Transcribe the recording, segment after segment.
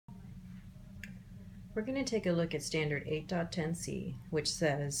We're going to take a look at standard 8.10c, which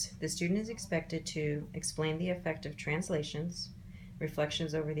says the student is expected to explain the effect of translations,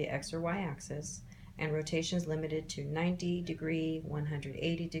 reflections over the x or y axis, and rotations limited to 90 degree,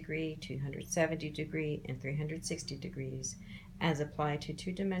 180 degree, 270 degree, and 360 degrees as applied to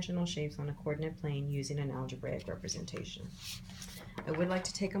two-dimensional shapes on a coordinate plane using an algebraic representation. I would like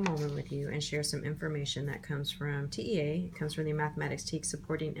to take a moment with you and share some information that comes from TEA. It comes from the Mathematics TEAC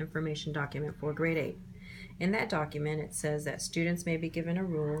Supporting Information document for grade 8. In that document, it says that students may be given a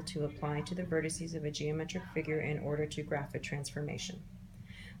rule to apply to the vertices of a geometric figure in order to graph a transformation.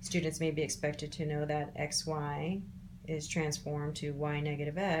 Students may be expected to know that xy is transformed to y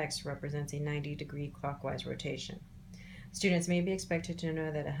negative x represents a 90-degree clockwise rotation. Students may be expected to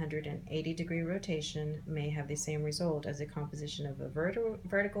know that a 180-degree rotation may have the same result as a composition of a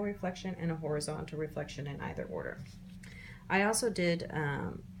vertical reflection and a horizontal reflection in either order. I also did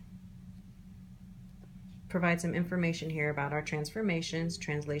provide some information here about our transformations,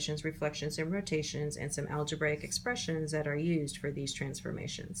 translations, reflections, and rotations, and some algebraic expressions that are used for these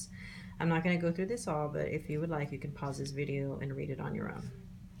transformations. I'm not going to go through this all, but if you would like, you can pause this video and read it on your own.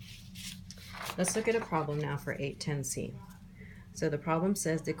 Let's look at a problem now for 8.10c. So the problem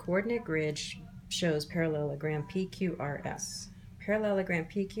says the coordinate grid shows parallelogram PQRS. Parallelogram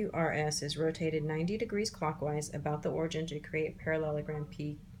PQRS is rotated 90 degrees clockwise about the origin to create parallelogram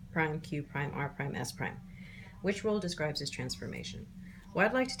P prime, Q prime, R prime, S prime. Which rule describes this transformation? Well,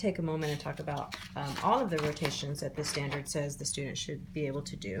 I'd like to take a moment and talk about all of the rotations that this standard says the student should be able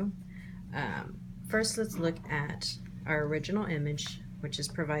to do. First, let's look at our original image, which is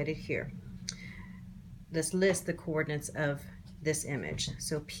provided here. Let's list the coordinates of this image.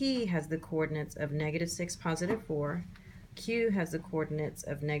 So P has the coordinates of -6, +4. Q has the coordinates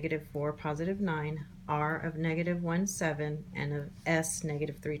of -4, +9. R of -1, 7, and of S,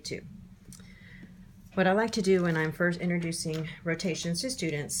 -3, 2. What I like to do when I'm first introducing rotations to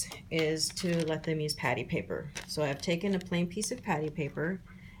students is to let them use patty paper. So I've taken a plain piece of patty paper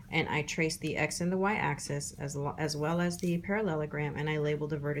and I traced the x and the y axis as well as the parallelogram, and I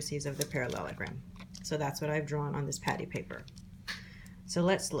labeled the vertices of the parallelogram. So that's what I've drawn on this patty paper. So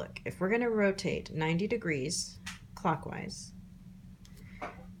let's look. If we're going to rotate 90 degrees clockwise,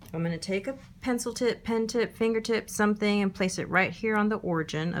 I'm going to take a pencil tip, pen tip, fingertip, something, and place it right here on the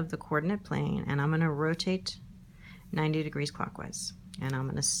origin of the coordinate plane, and I'm going to rotate 90 degrees clockwise. And I'm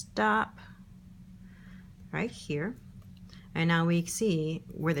going to stop right here. And now we see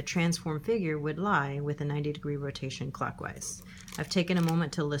where the transformed figure would lie with a 90-degree rotation clockwise. I've taken a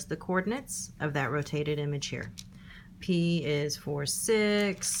moment to list the coordinates of that rotated image here. P is 4,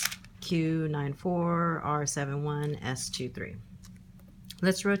 6, Q 9, 4, R 7, 1, S 2, 3.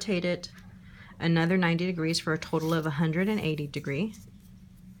 Let's rotate it another 90 degrees for a total of 180 degree.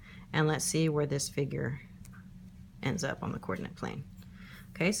 And let's see where this figure ends up on the coordinate plane.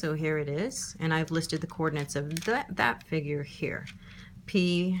 Okay, so here it is, and I've listed the coordinates of that figure here.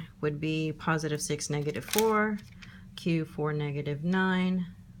 P would be +6, -4, Q 4, -9,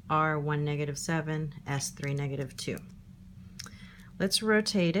 R 1, -7, S 3, -2. Let's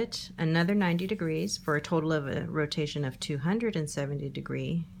rotate it another 90 degrees for a total of a rotation of 270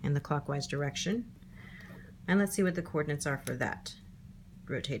 degree in the clockwise direction. And let's see what the coordinates are for that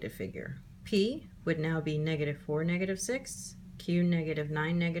rotated figure. P would now be -4, -6, Q -9,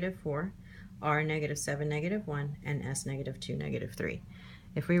 -4, R -7, -1, and S -2, -3.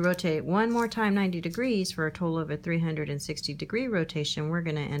 If we rotate one more time 90 degrees for a total of a 360 degree rotation, we're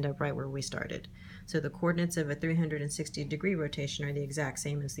going to end up right where we started. So the coordinates of a 360 degree rotation are the exact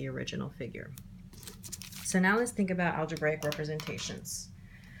same as the original figure. So now let's think about algebraic representations.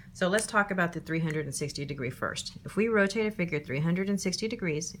 So let's talk about the 360 degree first. If we rotate a figure 360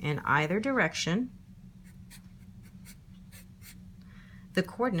 degrees in either direction, the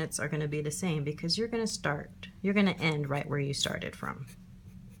coordinates are going to be the same because you're going to end right where you started from.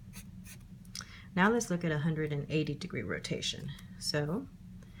 Now let's look at a 180 degree rotation. So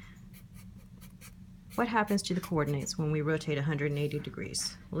what happens to the coordinates when we rotate 180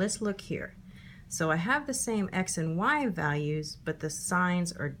 degrees? Let's look here. So I have the same x and y values, but the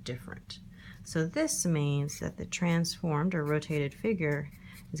signs are different. So this means that the transformed or rotated figure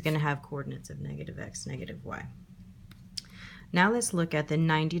is going to have coordinates of -x, -y. Now let's look at the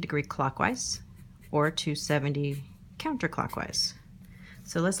 90 degree clockwise or 270 counterclockwise.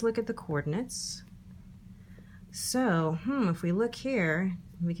 So let's look at the coordinates. So if we look here,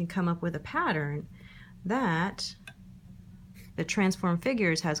 we can come up with a pattern that the transformed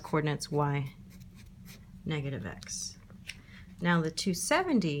figures has coordinates y, -x. Now the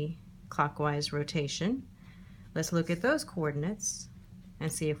 270 clockwise rotation, let's look at those coordinates.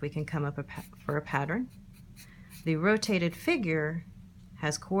 and see if we can come up for a pattern. The rotated figure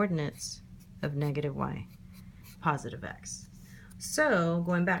has coordinates of negative y, positive x. So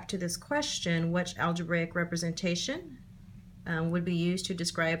going back to this question, which algebraic representation would be used to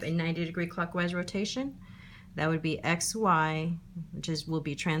describe a 90-degree clockwise rotation? That would be xy, which will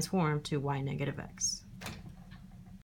be transformed to y negative x.